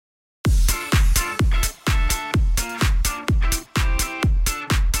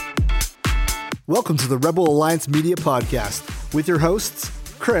Welcome to the Rebel Alliance Media Podcast with your hosts,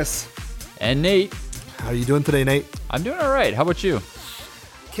 Chris. And Nate. How are you doing today, Nate? I'm doing all right. How about you?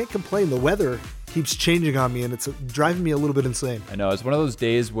 Can't complain. The weather keeps changing on me, and it's driving me a little bit insane. I know. It's one of those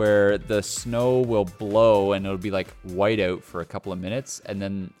days where the snow will blow, and it'll be like white out for a couple of minutes, and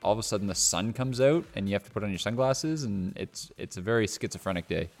then all of a sudden the sun comes out, and you have to put on your sunglasses, and it's a very schizophrenic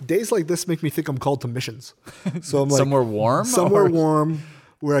day. Days like this make me think I'm called to missions. So I'm like, somewhere warm? Somewhere warm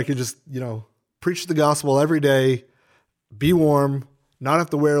where I could just, preach the gospel every day, be warm, not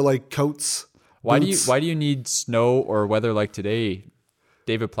have to wear like coats. Why boots. do you need snow or weather like today?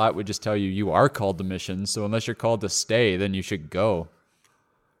 David Platt would just tell you are called to mission, so unless you're called to stay, then you should go.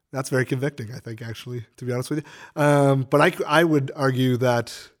 That's very convicting, I think, actually, to be honest with you. But I would argue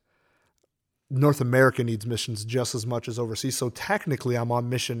that North America needs missions just as much as overseas. So technically, I'm on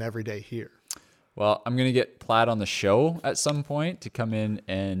mission every day here. Well, I'm going to get Platt on the show at some point to come in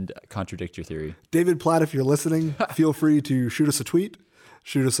and contradict your theory. David Platt, if you're listening, feel free to shoot us a tweet,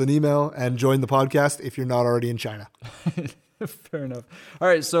 shoot us an email, and join the podcast if you're not already in China. Fair enough. All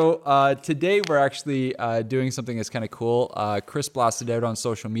right, so today we're actually doing something that's kind of cool. Chris blasted out on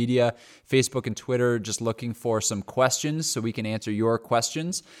social media, Facebook and Twitter, just looking for some questions so we can answer your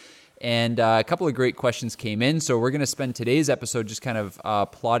questions. And a couple of great questions came in, so we're going to spend today's episode just kind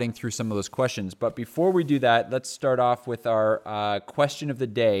of plodding through some of those questions. But before we do that, let's start off with our question of the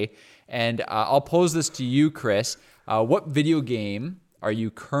day. And I'll pose this to you, Chris. What video game are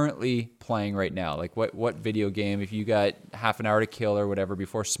you currently playing right now? Like what video game, if you got half an hour to kill or whatever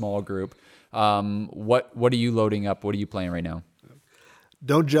before small group, what are you loading up? What are you playing right now?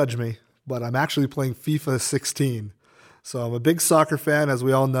 Don't judge me, but I'm actually playing FIFA 16. So I'm a big soccer fan, as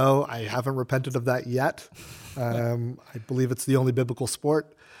we all know. I haven't repented of that yet. I believe it's the only biblical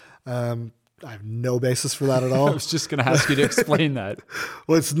sport. I have no basis for that at all. I was just going to ask you to explain that.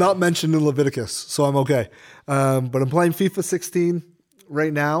 Well, it's not mentioned in Leviticus, so I'm okay. But I'm playing FIFA 16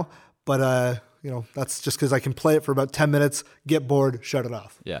 right now. But that's just because I can play it for about 10 minutes, get bored, shut it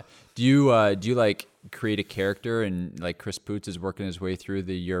off. Yeah. Do you like create a character and like Chris Poots is working his way through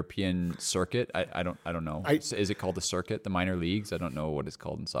the European circuit? I don't know. Is it called the circuit, the minor leagues? I don't know what it's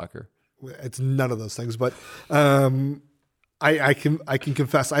called in soccer. It's none of those things, but I can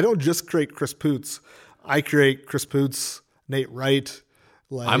confess I don't just create Chris Poots. I create Chris Poots, Nate Wright.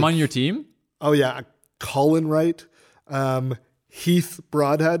 I'm on your team? Oh yeah, Colin Wright. Heath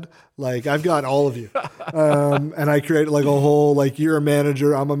Broadhead, like I've got all of you. And I create like a whole, like you're a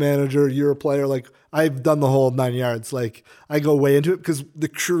manager, I'm a manager, you're a player. Like I've done the whole 9 yards. Like I go way into it because the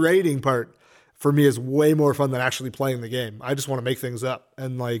creating part for me is way more fun than actually playing the game. I just want to make things up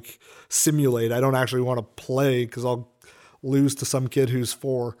and like simulate. I don't actually want to play because I'll lose to some kid who's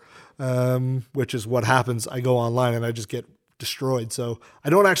 4, which is what happens. I go online and I just get destroyed. So I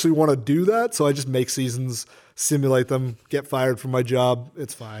don't actually want to do that. So I just make seasons, simulate them, get fired from my job.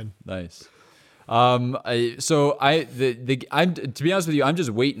 It's fine. Nice. I'm to be honest with you, I'm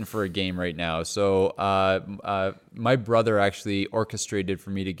just waiting for a game right now. So my brother actually orchestrated for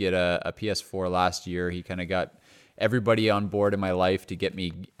me to get a PS4 last year. He kind of got everybody on board in my life to get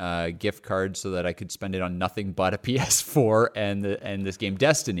me gift cards so that I could spend it on nothing but a PS4 and this game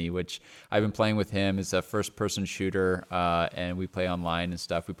Destiny, which I've been playing with him. It's a first-person shooter, and we play online and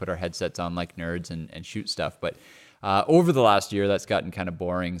stuff. We put our headsets on like nerds and shoot stuff. But over the last year, that's gotten kind of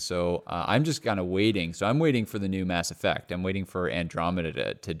boring. So I'm just kind of waiting. So I'm waiting for the new Mass Effect. I'm waiting for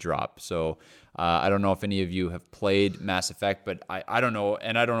Andromeda to drop. So I don't know if any of you have played Mass Effect, but I don't know.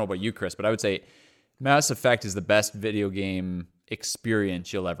 And I don't know about you, Chris, but I would say Mass Effect is the best video game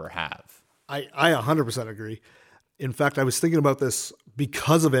experience you'll ever have. I 100% agree. In fact, I was thinking about this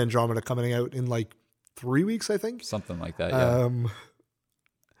because of Andromeda coming out in like 3 weeks, I think. Something like that, yeah.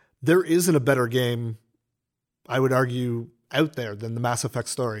 There isn't a better game, I would argue, out there than the Mass Effect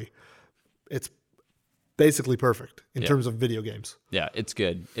story. It's basically perfect in terms of video games. Yeah, it's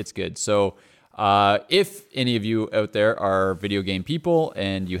good. It's good. So if any of you out there are video game people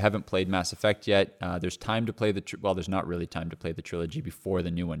and you haven't played Mass Effect yet, there's time to play there's not really time to play the trilogy before the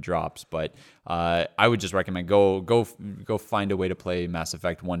new one drops, but I would just recommend go find a way to play Mass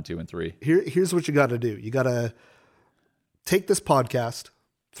Effect 1, 2, and 3. Here's what you got to do. You got to take this podcast,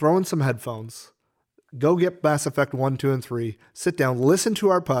 throw in some headphones, go get Mass Effect 1, 2, and 3, sit down, listen to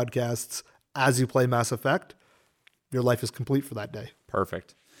our podcasts as you play Mass Effect. Your life is complete for that day.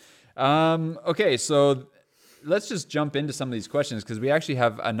 Perfect. Okay, so let's just jump into some of these questions because we actually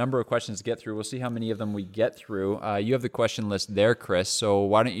have a number of questions to get through. We'll see how many of them we get through. You have the question list there, Chris, so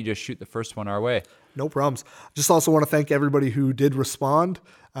why don't you just shoot the first one our way? No problems. Just also want to thank everybody who did respond.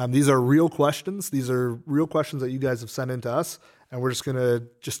 These are real questions. These are real questions that you guys have sent in to us, and we're just going to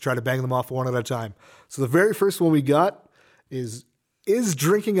just try to bang them off one at a time. So the very first one we got is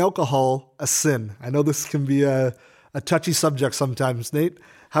drinking alcohol a sin? I know this can be a touchy subject sometimes. Nate,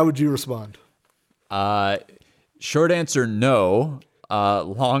 how would you respond? Short answer, no.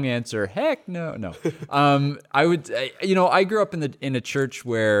 Long answer, heck no. I would, I grew up in a church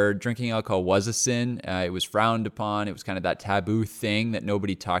where drinking alcohol was a sin. It was frowned upon. It was kind of that taboo thing that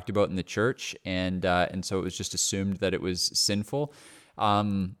nobody talked about in the church, and so it was just assumed that it was sinful.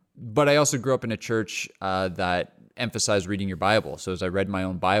 But I also grew up in a church that emphasized reading your Bible. So as I read my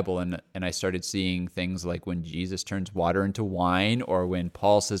own Bible and I started seeing things like when Jesus turns water into wine, or when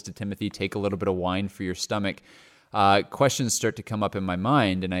Paul says to Timothy, take a little bit of wine for your stomach, questions start to come up in my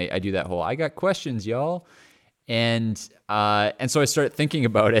mind, and I do that whole, I got questions, y'all. And so I start thinking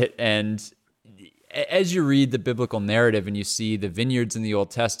about it, and as you read the biblical narrative and you see the vineyards in the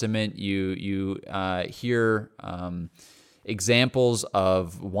Old Testament, you hear examples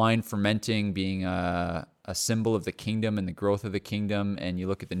of wine fermenting being a symbol of the kingdom and the growth of the kingdom, and you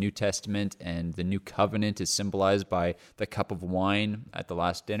look at the New Testament, and the new covenant is symbolized by the cup of wine at the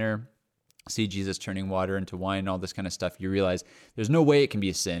last dinner. See Jesus turning water into wine and all this kind of stuff, you realize there's no way it can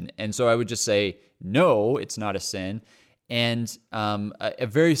be a sin. And so I would just say, no, it's not a sin. And a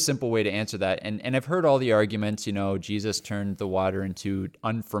very simple way to answer that, and I've heard all the arguments, Jesus turned the water into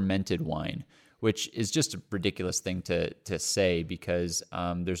unfermented wine, which is just a ridiculous thing to say, because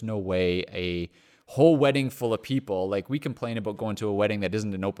there's no way a whole wedding full of people, like we complain about going to a wedding that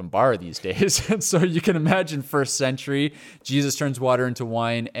isn't an open bar these days. And so you can imagine first century, Jesus turns water into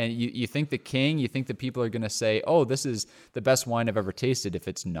wine, and you think the people are going to say, oh, this is the best wine I've ever tasted if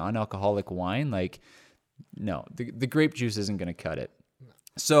it's non-alcoholic wine. Like, no, the grape juice isn't going to cut it.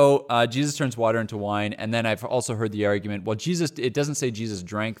 So Jesus turns water into wine, and then I've also heard the argument, well, it doesn't say Jesus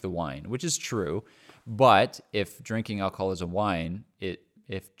drank the wine, which is true, but if drinking alcohol is a wine,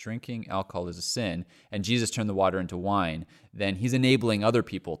 if drinking alcohol is a sin and Jesus turned the water into wine, then he's enabling other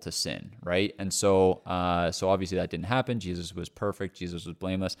people to sin, right? And so obviously that didn't happen. Jesus was perfect. Jesus was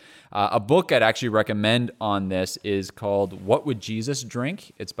blameless. A book I'd actually recommend on this is called What Would Jesus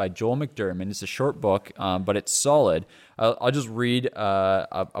Drink? It's by Joel McDermott. It's a short book, but it's solid. I'll just read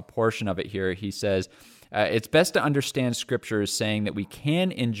a portion of it here. He says, it's best to understand Scripture as saying that we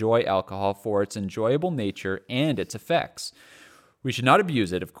can enjoy alcohol for its enjoyable nature and its effects. We should not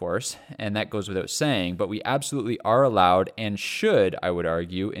abuse it, of course, and that goes without saying, but we absolutely are allowed and should, I would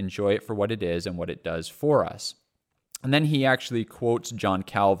argue, enjoy it for what it is and what it does for us. And then he actually quotes John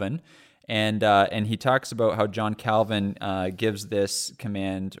Calvin, and he talks about how John Calvin gives this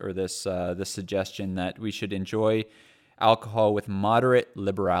command, or this suggestion that we should enjoy alcohol with moderate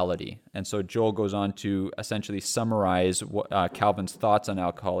liberality. And so Joel goes on to essentially summarize Calvin's thoughts on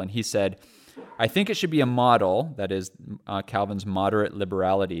alcohol, and he said, I think it should be a model, that is Calvin's moderate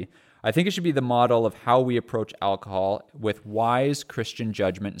liberality. I think it should be the model of how we approach alcohol with wise Christian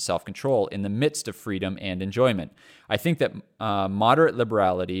judgment and self-control in the midst of freedom and enjoyment. I think that moderate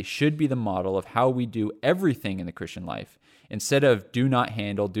liberality should be the model of how we do everything in the Christian life. Instead of do not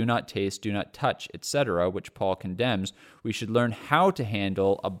handle, do not taste, do not touch, etc., which Paul condemns, we should learn how to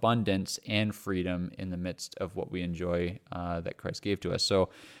handle abundance and freedom in the midst of what we enjoy that Christ gave to us. So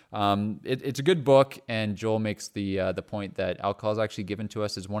it's a good book, and Joel makes the point that alcohol is actually given to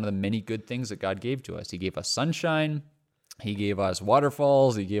us as one of the many good things that God gave to us. He gave us sunshine, he gave us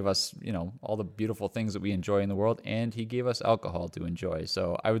waterfalls, he gave us, all the beautiful things that we enjoy in the world, and he gave us alcohol to enjoy.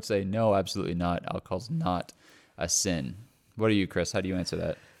 So I would say no, absolutely not. Alcohol's not a sin. What are you, Chris? How do you answer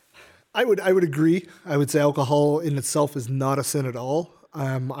that? I would agree. I would say alcohol in itself is not a sin at all.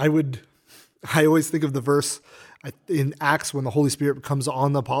 I always think of the verse in Acts when the Holy Spirit comes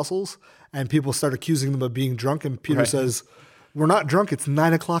on the apostles and people start accusing them of being drunk, and Peter says, we're not drunk, it's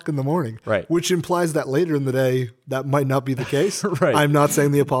 9:00 in the morning. Right. Which implies that later in the day that might not be the case. Right. I'm not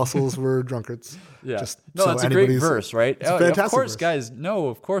saying the apostles were drunkards. Yeah. That's a great verse, right? It's a fantastic of course, verse. Guys, no,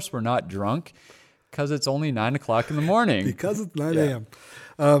 of course we're not drunk. Because it's only 9:00 in the morning. Because it's 9 a.m.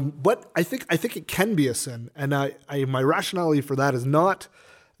 But I think it can be a sin. And my rationality for that is not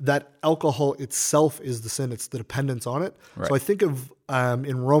that alcohol itself is the sin, it's the dependence on it. Right. So I think of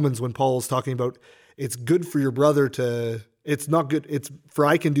in Romans when Paul is talking about it's good for your brother it's not good, it's for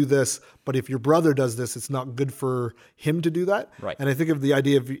I can do this, but if your brother does this, it's not good for him to do that. Right. And I think of the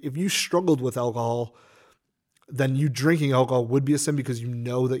idea of if you struggled with alcohol, then you drinking alcohol would be a sin because you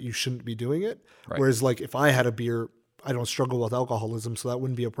know that you shouldn't be doing it. Right. Whereas like if I had a beer, I don't struggle with alcoholism, so that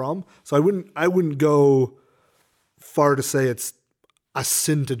wouldn't be a problem. So I wouldn't go far to say it's a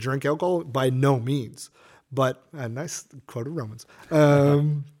sin to drink alcohol, by no means. But a nice quote of Romans.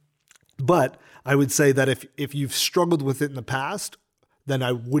 But I would say that if you've struggled with it in the past, then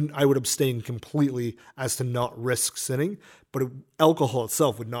I would abstain completely as to not risk sinning. But alcohol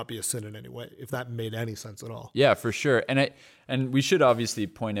itself would not be a sin in any way, if that made any sense at all. Yeah, for sure. And we should obviously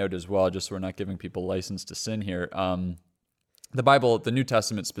point out as well, just so we're not giving people license to sin here. The Bible, the New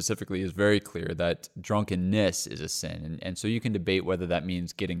Testament specifically, is very clear that drunkenness is a sin. And so you can debate whether that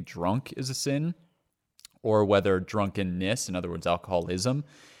means getting drunk is a sin, or whether drunkenness, in other words, alcoholism,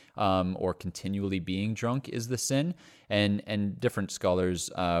 or continually being drunk is the sin. And different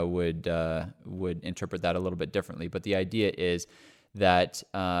scholars would interpret that a little bit differently. But the idea is that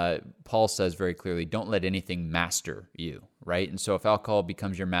Paul says very clearly, don't let anything master you, right? And so if alcohol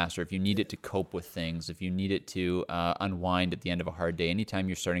becomes your master, if you need it to cope with things, if you need it to unwind at the end of a hard day, anytime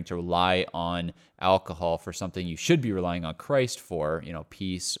you're starting to rely on alcohol for something you should be relying on Christ for,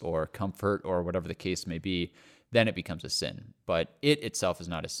 peace or comfort or whatever the case may be, then it becomes a sin. But it itself is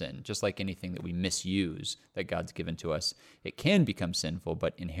not a sin. Just like anything that we misuse that God's given to us, it can become sinful,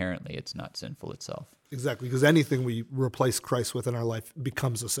 but inherently it's not sinful itself. Exactly, because anything we replace Christ with in our life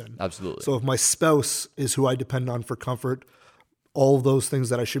becomes a sin. Absolutely. So if my spouse is who I depend on for comfort, all of those things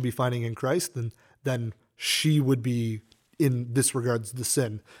that I should be finding in Christ, then she would be, in this regards, the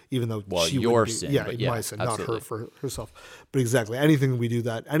sin, even though she your would be, sin, yeah, but my sin, absolutely. not her for herself. But exactly, anything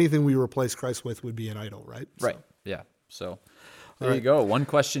we replace Christ with would be an idol, right? Right. Yeah. So there you go. One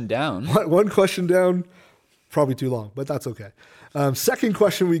question down. One question down, probably too long, but that's okay. Second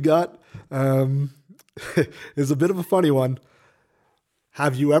question we got is a bit of a funny one.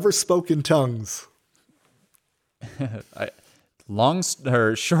 Have you ever spoken tongues?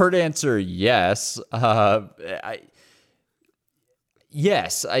 Short answer, yes.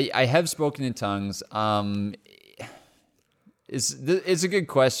 Yes, I have spoken in tongues. It's a good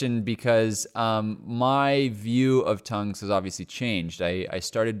question because my view of tongues has obviously changed. I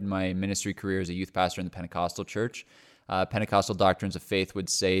started my ministry career as a youth pastor in the Pentecostal church. Pentecostal doctrines of faith would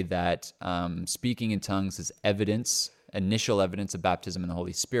say that speaking in tongues is initial evidence of baptism in the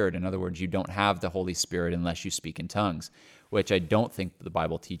Holy Spirit. In other words, you don't have the Holy Spirit unless you speak in tongues, which I don't think the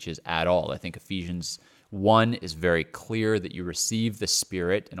Bible teaches at all. I think Ephesians 1 is very clear that you receive the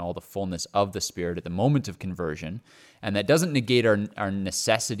Spirit and all the fullness of the Spirit at the moment of conversion. And that doesn't negate our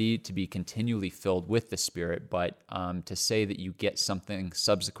necessity to be continually filled with the Spirit, but to say that you get something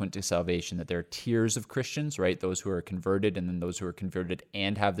subsequent to salvation, that there are tiers of Christians, right? Those who are converted and then those who are converted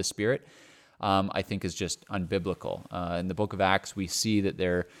and have the Spirit, I think is just unbiblical. In the book of Acts, we see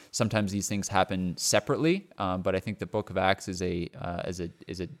that sometimes these things happen separately, but I think the book of Acts is a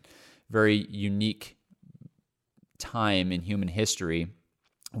very unique time in human history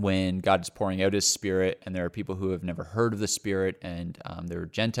when God is pouring out his Spirit, and there are people who have never heard of the Spirit, and there are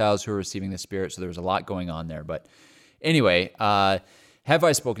Gentiles who are receiving the Spirit, so there's a lot going on there. But anyway, have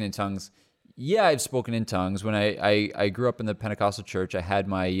I spoken in tongues? Yeah, I've spoken in tongues. When I grew up in the Pentecostal church, I had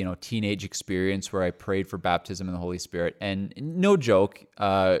my teenage experience where I prayed for baptism in the Holy Spirit, and no joke,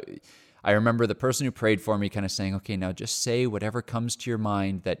 I remember the person who prayed for me kind of saying, okay, now just say whatever comes to your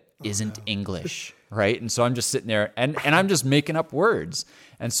mind that isn't English, right? And so I'm just sitting there and I'm just making up words.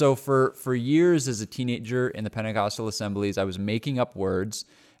 And so for years as a teenager in the Pentecostal assemblies, I was making up words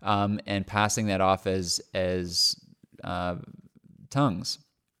and passing that off as tongues.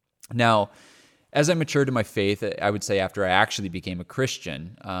 Now, as I matured in my faith, I would say after I actually became a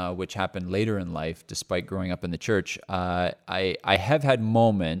Christian, which happened later in life, despite growing up in the church, I have had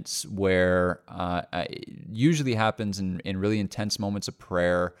moments where it usually happens in really intense moments of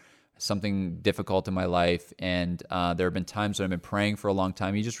prayer, something difficult in my life, and there have been times when I've been praying for a long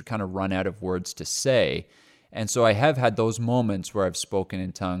time. You just kind of run out of words to say. And so I have had those moments where I've spoken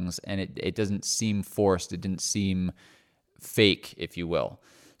in tongues, and it doesn't seem forced. It didn't seem fake, if you will.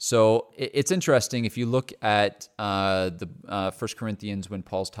 So it's interesting if you look at the 1 Corinthians when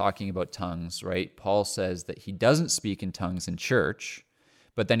Paul's talking about tongues, right? Paul says that he doesn't speak in tongues in church,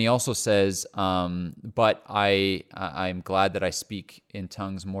 but then he also says, but I'm glad that I speak in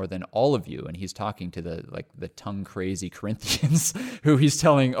tongues more than all of you. And he's talking to the tongue crazy Corinthians who he's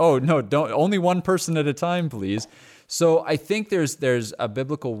telling, oh no, don't, only one person at a time, please. So I think there's a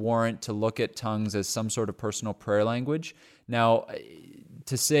biblical warrant to look at tongues as some sort of personal prayer language. Now,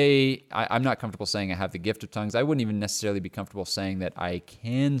 to say, I'm not comfortable saying I have the gift of tongues. I wouldn't even necessarily be comfortable saying that I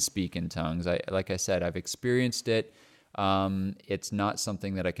can speak in tongues. Like I said, I've experienced it. It's not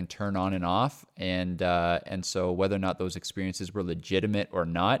something that I can turn on and off. And so whether or not those experiences were legitimate or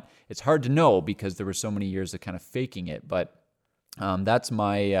not, it's hard to know because there were so many years of kind of faking it. But That's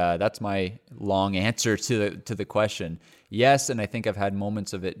my long answer to the question. Yes, and I think I've had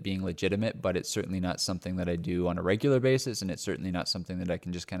moments of it being legitimate, but it's certainly not something that I do on a regular basis, and it's certainly not something that I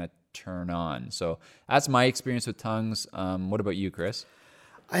can just kind of turn on. So that's my experience with tongues. What about you, Chris?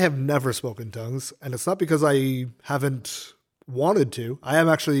 I have never spoken tongues, and it's not because I haven't wanted to.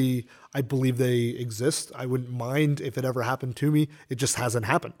 I believe they exist. I wouldn't mind if it ever happened to me. It just hasn't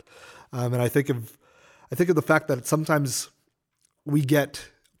happened. And I think of the fact that sometimes we get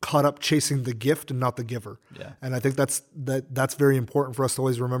caught up chasing the gift and not the giver. Yeah. And I think that's very important for us to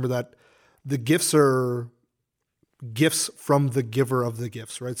always remember that the gifts are gifts from the giver of the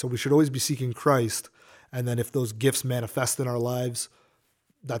gifts, right? So we should always be seeking Christ. And then if those gifts manifest in our lives,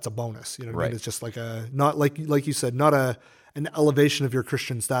 that's a bonus. You know what I mean? It's just not like you said, not an elevation of your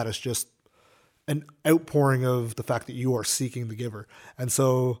Christian status, just an outpouring of the fact that you are seeking the giver. And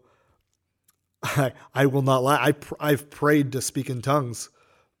so I will not lie. I've prayed to speak in tongues,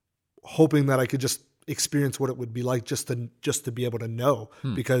 hoping that I could just experience what it would be like just to be able to know.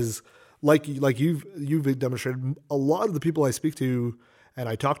 Because like you've demonstrated, a lot of the people I speak to and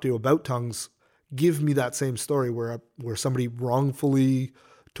I talk to about tongues give me that same story where somebody wrongfully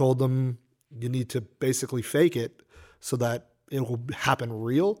told them you need to basically fake it so that it will happen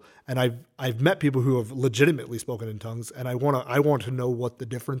real. And I've met people who have legitimately spoken in tongues, and I want to know what the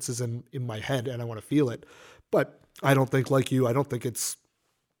difference is in my head, and I want to feel it. But I don't think, like you, I don't think it's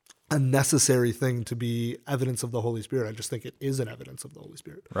a necessary thing to be evidence of the Holy Spirit. I just think it is an evidence of the Holy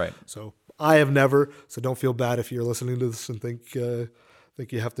Spirit. Right. So I have never. So don't feel bad if you're listening to this and think you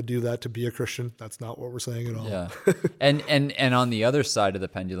have to do that to be a Christian. That's not what we're saying at all. Yeah. And on the other side of the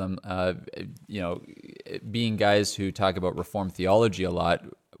pendulum, being guys who talk about Reformed theology a lot,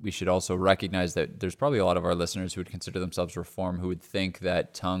 we should also recognize that there's probably a lot of our listeners who would consider themselves Reformed who would think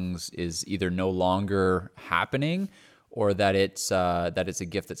that tongues is either no longer happening or that it's a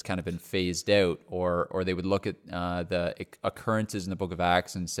gift that's kind of been phased out, or they would look at the occurrences in the book of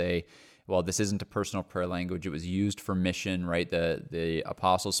Acts and say, well, this isn't a personal prayer language. It was used for mission, right? The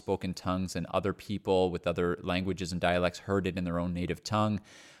apostles spoke in tongues, and other people with other languages and dialects heard it in their own native tongue.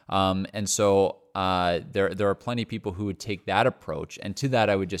 And so there are plenty of people who would take that approach. And to that,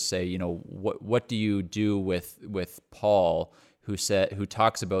 I would just say, what do you do with Paul, who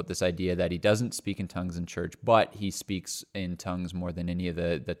talks about this idea that he doesn't speak in tongues in church, but he speaks in tongues more than any of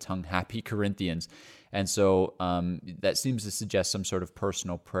the tongue-happy Corinthians. And so that seems to suggest some sort of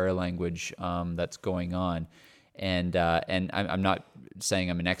personal prayer language that's going on. And I'm not saying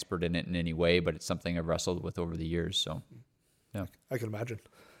I'm an expert in it in any way, but it's something I've wrestled with over the years. So, yeah. I can imagine.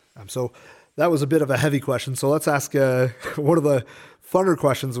 So that was a bit of a heavy question. So let's ask one of the funner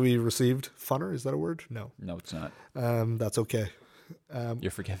questions we received. Funner, is that a word? No. No, it's not. That's okay.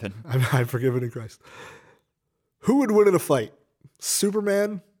 You're forgiven. I'm forgiven in Christ. Who would win in a fight,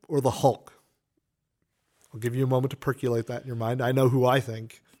 Superman or the Hulk? I'll give you a moment to percolate that in your mind. I know who I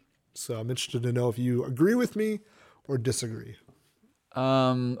think, so I'm interested to know if you agree with me or disagree.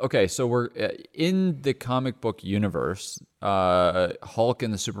 Okay, so we're in the comic book universe. Hulk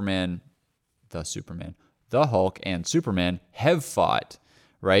and the Hulk and Superman have fought,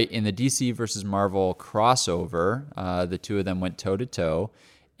 right? In the DC versus Marvel crossover, the two of them went toe to toe,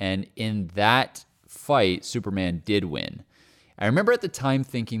 and in that fight, Superman did win. I remember at the time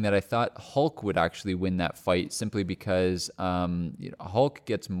thinking that I thought Hulk would actually win that fight simply because Hulk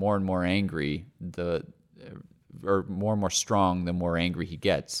gets more and more angry, or more and more strong the more angry he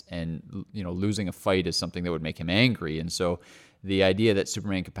gets, and losing a fight is something that would make him angry. And so the idea that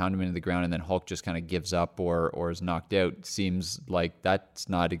Superman could pound him into the ground and then Hulk just kind of gives up or is knocked out seems like that's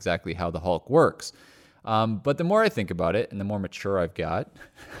not exactly how the Hulk works. But the more I think about it and the more mature I've got,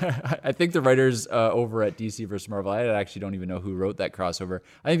 I think the writers over at DC vs. Marvel, I actually don't even know who wrote that crossover.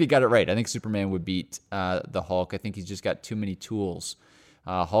 I think they got it right. I think Superman would beat the Hulk. I think he's just got too many tools.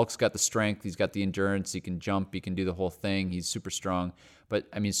 Hulk's got the strength. He's got the endurance. He can jump. He can do the whole thing. He's super strong. But,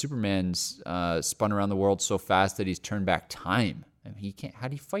 I mean, Superman's spun around the world so fast that he's turned back time. I mean, he can't. How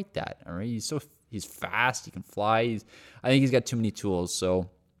do you fight that? All right, he's fast. He can fly. I think he's got too many tools. So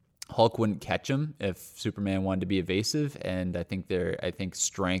Hulk wouldn't catch him if Superman wanted to be evasive, and I think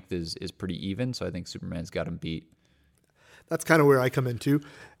strength is pretty even, so I think Superman's got him beat. That's kind of where I come into.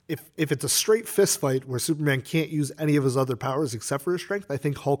 If it's a straight fist fight where Superman can't use any of his other powers except for his strength, I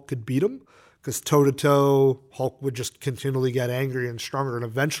think Hulk could beat him, because toe-to-toe, Hulk would just continually get angry and stronger, and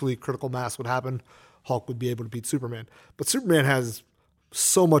eventually critical mass would happen. Hulk would be able to beat Superman. But Superman has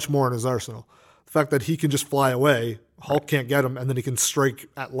so much more in his arsenal. The fact that he can just fly away, Hulk can't get him, and then he can strike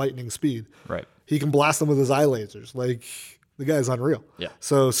at lightning speed. Right. He can blast them with his eye lasers. Like, the guy's unreal. Yeah.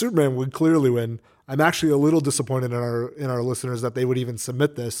 So Superman would clearly win. I'm actually a little disappointed in our listeners that they would even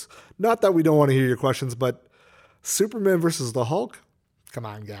submit this. Not that we don't want to hear your questions, but Superman versus the Hulk? Come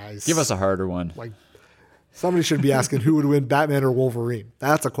on, guys. Give us a harder one. Like, somebody should be asking who would win, Batman or Wolverine.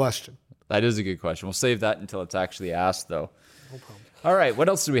 That's a question. That is a good question. We'll save that until it's actually asked, though. No problem. All right, what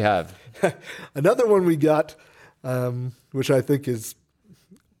else do we have? Another one we got, which I think is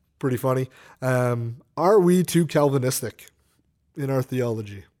pretty funny. Are we too Calvinistic in our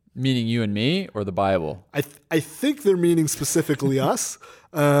theology? Meaning you and me or the Bible? I think they're meaning specifically us.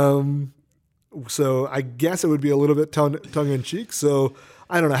 So I guess it would be a little bit tongue in cheek. So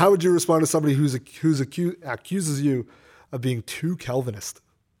I don't know. How would you respond to somebody who accuses you of being too Calvinist?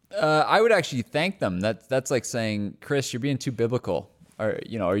 I would actually thank them. That's like saying, Chris, you're being too biblical. Are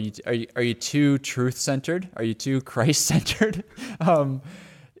you too truth centered? Are you too Christ centered? I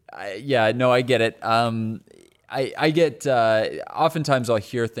get it. I get oftentimes I'll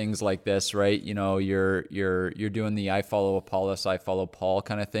hear things like this, right? You know, you're doing the I follow Apollos, I follow Paul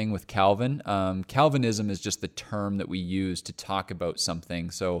kind of thing with Calvin. Calvinism is just the term that we use to talk about something.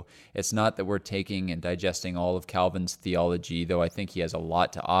 So it's not that we're taking and digesting all of Calvin's theology, though I think he has a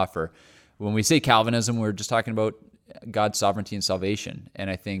lot to offer. When we say Calvinism, we're just talking about God's sovereignty and salvation. And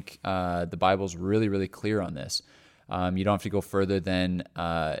I think the Bible's really, really clear on this. You don't have to go further than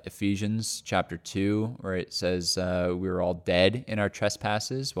Ephesians chapter 2, where it says we were all dead in our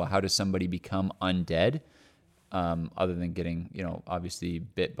trespasses. Well, how does somebody become undead other than getting, obviously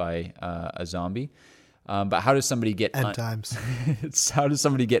bit by a zombie? But how does somebody get End times? How does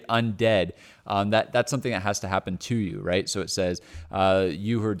somebody get undead? That's something that has to happen to you, right? So it says,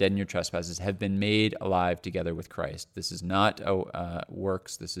 you who are dead in your trespasses have been made alive together with Christ. This is not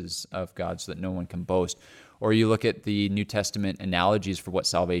works. This is of God, so that no one can boast. Or you look at the New Testament analogies for what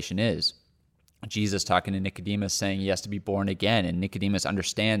salvation is. Jesus talking to Nicodemus saying he has to be born again, and Nicodemus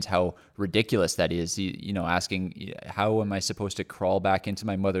understands how ridiculous that is. Asking, how am I supposed to crawl back into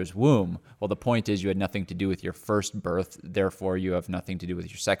my mother's womb? Well, the point is you had nothing to do with your first birth, therefore you have nothing to do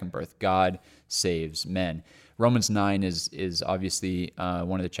with your second birth. God saves men. Romans 9 is obviously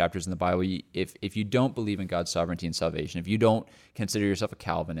one of the chapters in the Bible. If you don't believe in God's sovereignty and salvation, if you don't consider yourself a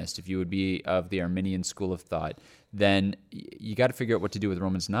Calvinist, if you would be of the Arminian school of thought, then you got to figure out what to do with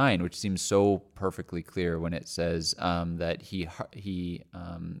Romans 9, which seems so perfectly clear when it says that he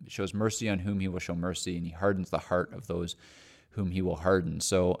shows mercy on whom he will show mercy, and he hardens the heart of those whom he will harden.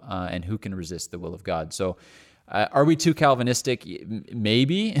 So, and who can resist the will of God? So, are we too Calvinistic?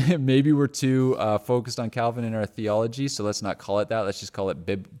 Maybe. Maybe we're too focused on Calvin in our theology, so let's not call it that. Let's just call it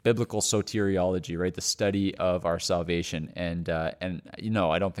biblical soteriology, right? The study of our salvation. And I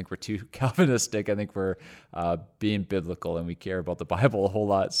don't think we're too Calvinistic. I think we're being biblical, and we care about the Bible a whole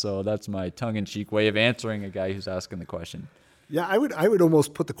lot. So that's my tongue-in-cheek way of answering a guy who's asking the question. Yeah, I would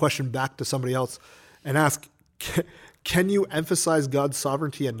almost put the question back to somebody else and ask, can you emphasize God's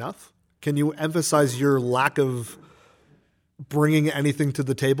sovereignty enough? Can you emphasize your lack of bringing anything to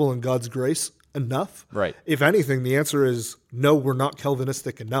the table in God's grace enough? Right. If anything, the answer is no, we're not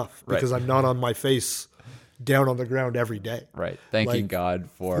Calvinistic enough because I'm not on my face down on the ground every day. Right. Thanking God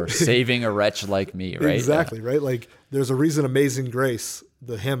for saving a wretch like me, right? Exactly, right? Like there's a reason Amazing Grace,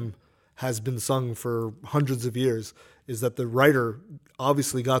 the hymn, has been sung for hundreds of years, is that the writer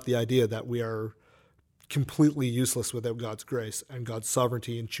obviously got the idea that we are completely useless without God's grace and God's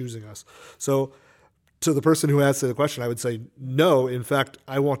sovereignty in choosing us. So to the person who answered the question, I would say, no, in fact,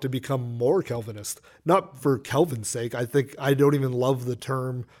 I want to become more Calvinist. Not for Calvin's sake. I think I don't even love the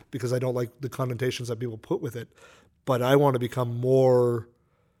term because I don't like the connotations that people put with it. But I want to become more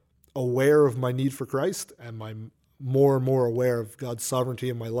aware of my need for Christ and my more and more aware of God's sovereignty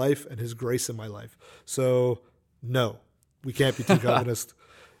in my life and his grace in my life. So no, we can't be too Calvinist.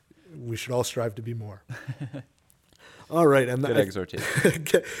 We should all strive to be more. All right. And good exhortation.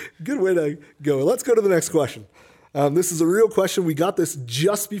 Good way to go. Let's go to the next question. This is a real question. We got this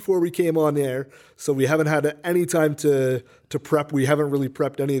just before we came on air, so we haven't had any time to prep. We haven't really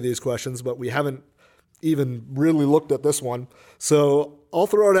prepped any of these questions, but we haven't even really looked at this one. So I'll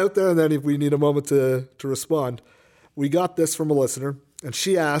throw it out there, and then if we need a moment to respond. We got this from a listener, and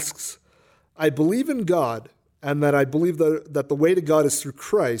she asks, I believe in God, and that I believe that the way to God is through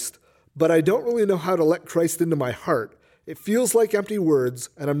Christ, but I don't really know how to let Christ into my heart. It feels like empty words,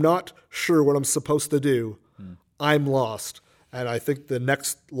 and I'm not sure what I'm supposed to do. I'm lost. And I think the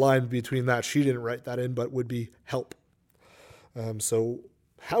next line between that, she didn't write that in, but would be help. So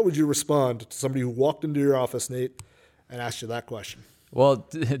how would you respond to somebody who walked into your office, Nate, and asked you that question? Well,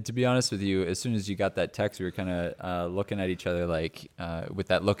 to be honest with you, as soon as you got that text, we were kind of looking at each other like with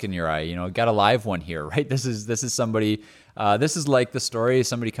that look in your eye. You know, got a live one here, right? This is somebody. This is like the story of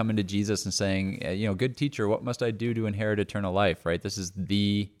somebody coming to Jesus and saying, you know, good teacher, what must I do to inherit eternal life? Right? This is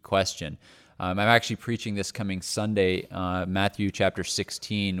the question. I'm actually preaching this coming Sunday, Matthew chapter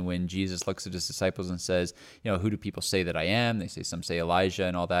 16, when Jesus looks at his disciples and says, you know, who do people say that I am? They say, some say Elijah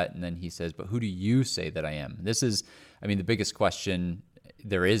and all that. And then he says, but who do you say that I am? This is, I mean, the biggest question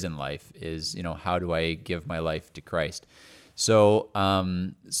there is in life is, you know, how do I give my life to Christ? So,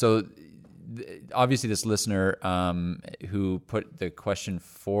 obviously this listener who put the question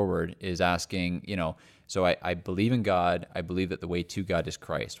forward is asking, you know, so I believe in God. I believe that the way to God is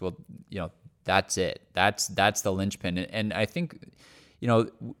Christ. Well, you know, that's it. That's the linchpin. And I think, you know,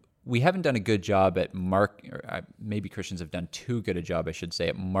 we haven't done a good job at maybe Christians have done too good a job, I should say,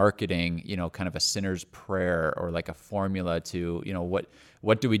 at marketing, you know, kind of a sinner's prayer or like a formula to, you know,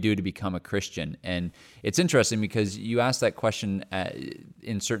 what do we do to become a Christian? And it's interesting because you ask that question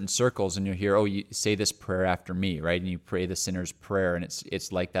in certain circles and you hear, oh, you say this prayer after me, right? And you pray the sinner's prayer, and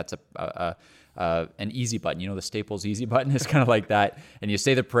it's like that's an easy button. You know, the Staples easy button is kind of like that. And you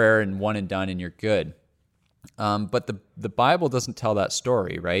say the prayer and one and done and you're good. But the Bible doesn't tell that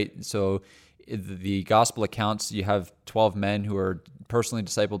story, right? So the gospel accounts, you have 12 men who are personally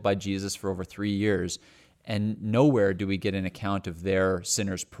discipled by Jesus for over 3 years, and nowhere do we get an account of their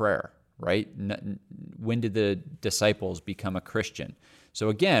sinner's prayer, right? When did the disciples become a Christian? So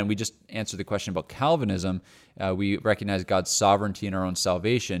again, we just answered the question about Calvinism. We recognize God's sovereignty in our own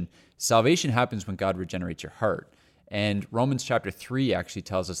salvation. Salvation happens when God regenerates your heart. And Romans chapter 3 actually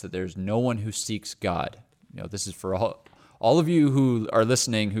tells us that there's no one who seeks God. You know, this is for all of you who are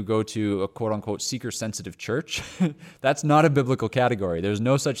listening who go to a quote-unquote seeker-sensitive church. That's not a biblical category. There's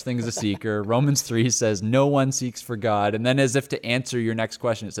no such thing as a seeker. Romans 3 says no one seeks for God. And then as if to answer your next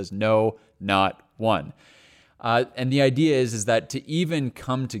question, it says no, not one. And the idea is that to even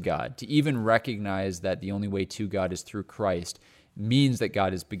come to God, to even recognize that the only way to God is through Christ, means that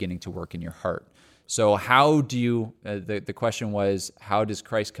God is beginning to work in your heart. So how do you, the question was, how does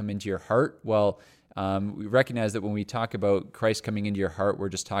Christ come into your heart? Well, we recognize that when we talk about Christ coming into your heart, we're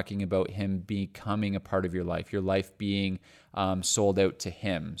just talking about him becoming a part of your life being sold out to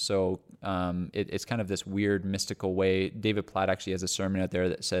him. So it's kind of this weird mystical way. David Platt actually has a sermon out there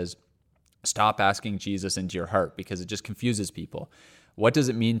that says, stop asking Jesus into your heart, because it just confuses people. What does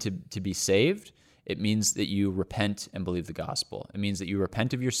it mean to be saved? It means that you repent and believe the gospel. It means that you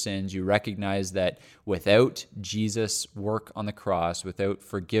repent of your sins. You recognize that without Jesus' work on the cross, without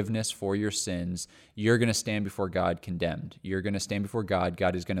forgiveness for your sins, you're going to stand before God condemned. You're going to stand before God.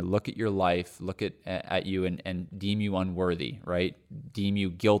 God is going to look at your life, look at you and deem you unworthy, right? Deem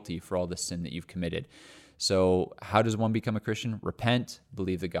you guilty for all the sin that you've committed. So how does one become a Christian? Repent,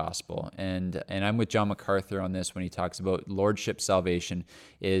 believe the gospel. And I'm with John MacArthur on this when he talks about lordship salvation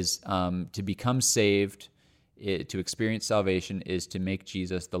is to become saved, to experience salvation is to make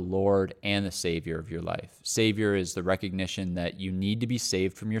Jesus the Lord and the Savior of your life. Savior is the recognition that you need to be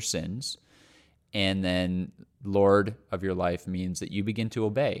saved from your sins. And then Lord of your life means that you begin to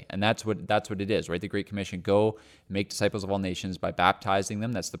obey. And that's what it is, right? The Great Commission, go make disciples of all nations by baptizing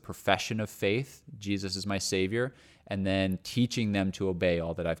them. That's the profession of faith. Jesus is my Savior. And then teaching them to obey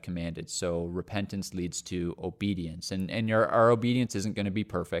all that I've commanded. So repentance leads to obedience. And our obedience isn't going to be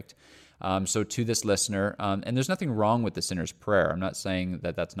perfect. So to this listener, and there's nothing wrong with the sinner's prayer. I'm not saying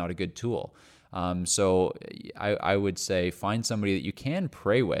that that's not a good tool. So I would say find somebody that you can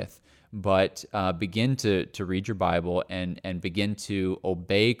pray with, but begin to read your Bible and begin to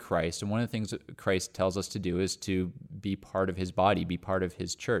obey Christ. And one of the things that Christ tells us to do is to be part of his body, be part of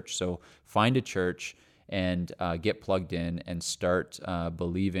his church. So find a church and get plugged in and start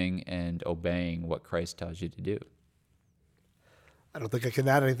believing and obeying what Christ tells you to do. I don't think I can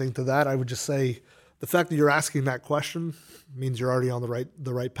add anything to that. I would just say the fact that you're asking that question means you're already on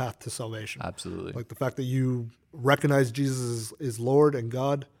the right path to salvation. Absolutely. Like the fact that you recognize Jesus is Lord and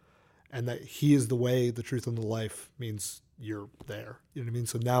God, and that he is the way, the truth, and the life means you're there. You know what I mean?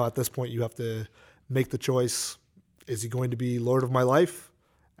 So now at this point, you have to make the choice. Is he going to be Lord of my life?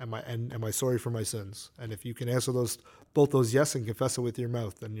 Am I sorry for my sins? And if you can answer both those yes and confess it with your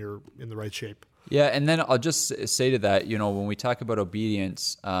mouth, then you're in the right shape. Yeah, and then I'll just say to that, when we talk about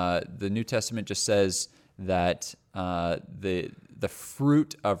obedience, the New Testament just says that the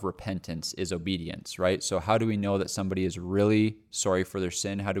fruit of repentance is obedience, right? So how do we know that somebody is really sorry for their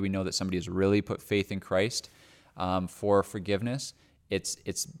sin? How do we know that somebody has really put faith in Christ for forgiveness? It's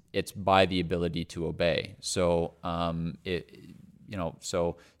by the ability to obey. So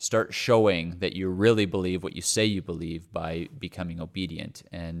so start showing that you really believe what you say you believe by becoming obedient.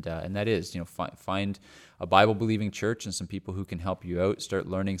 And that is, find a Bible believing church and some people who can help you out. Start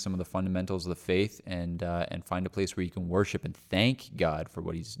learning some of the fundamentals of the faith, and find a place where you can worship and thank God for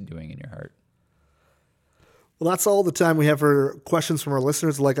what He's doing in your heart. Well, that's all the time we have for questions from our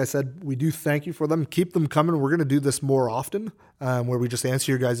listeners. Like I said, we do thank you for them. Keep them coming. We're going to do this more often, where we just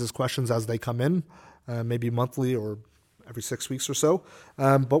answer your guys' questions as they come in, maybe monthly or every 6 weeks or so.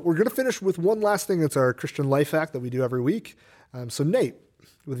 But we're going to finish with one last thing. It's our Christian life hack that we do every week. So Nate,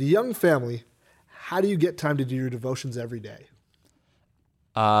 with a young family, how do you get time to do your devotions every day?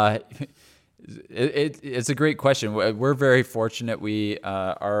 It's a great question. We're very fortunate.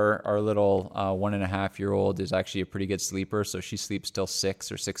 Our little 1.5-year-old is actually a pretty good sleeper, so she sleeps till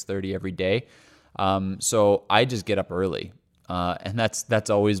 6 or 6:30 every day. So I just get up early, and that's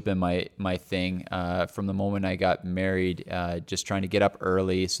always been my thing from the moment I got married. Just trying to get up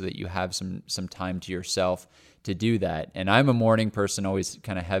early so that you have some time to yourself to do that. And I'm a morning person, always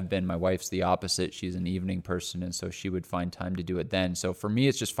kind of have been. My wife's the opposite. She's an evening person, and so she would find time to do it then. So for me,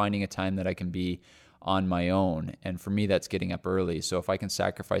 it's just finding a time that I can be on my own. And for me, that's getting up early. So if I can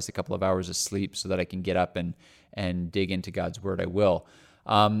sacrifice a couple of hours of sleep so that I can get up and dig into God's word, I will.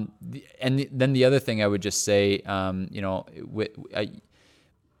 And then the other thing I would just say,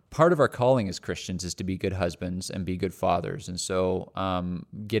 part of our calling as Christians is to be good husbands and be good fathers. And so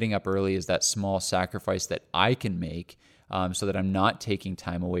getting up early is that small sacrifice that I can make so that I'm not taking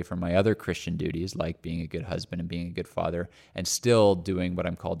time away from my other Christian duties, like being a good husband and being a good father, and still doing what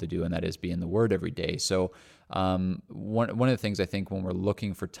I'm called to do, and that is be in the Word every day. So one of the things I think when we're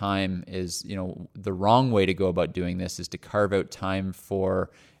looking for time is, the wrong way to go about doing this is to carve out time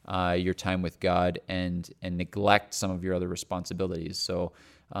for your time with God and neglect some of your other responsibilities. So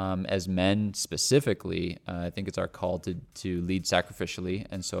as men specifically, I think it's our call to lead sacrificially.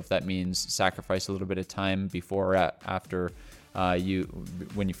 And so if that means sacrifice a little bit of time before or after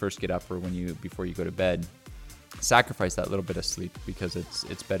when you first get up or before you go to bed, sacrifice that little bit of sleep, because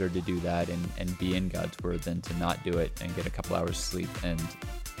it's better to do that and be in God's word than to not do it and get a couple hours sleep and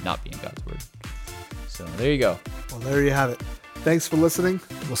not be in God's word. So there you go. Well, there you have it. Thanks for listening.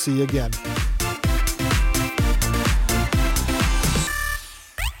 We'll see you again.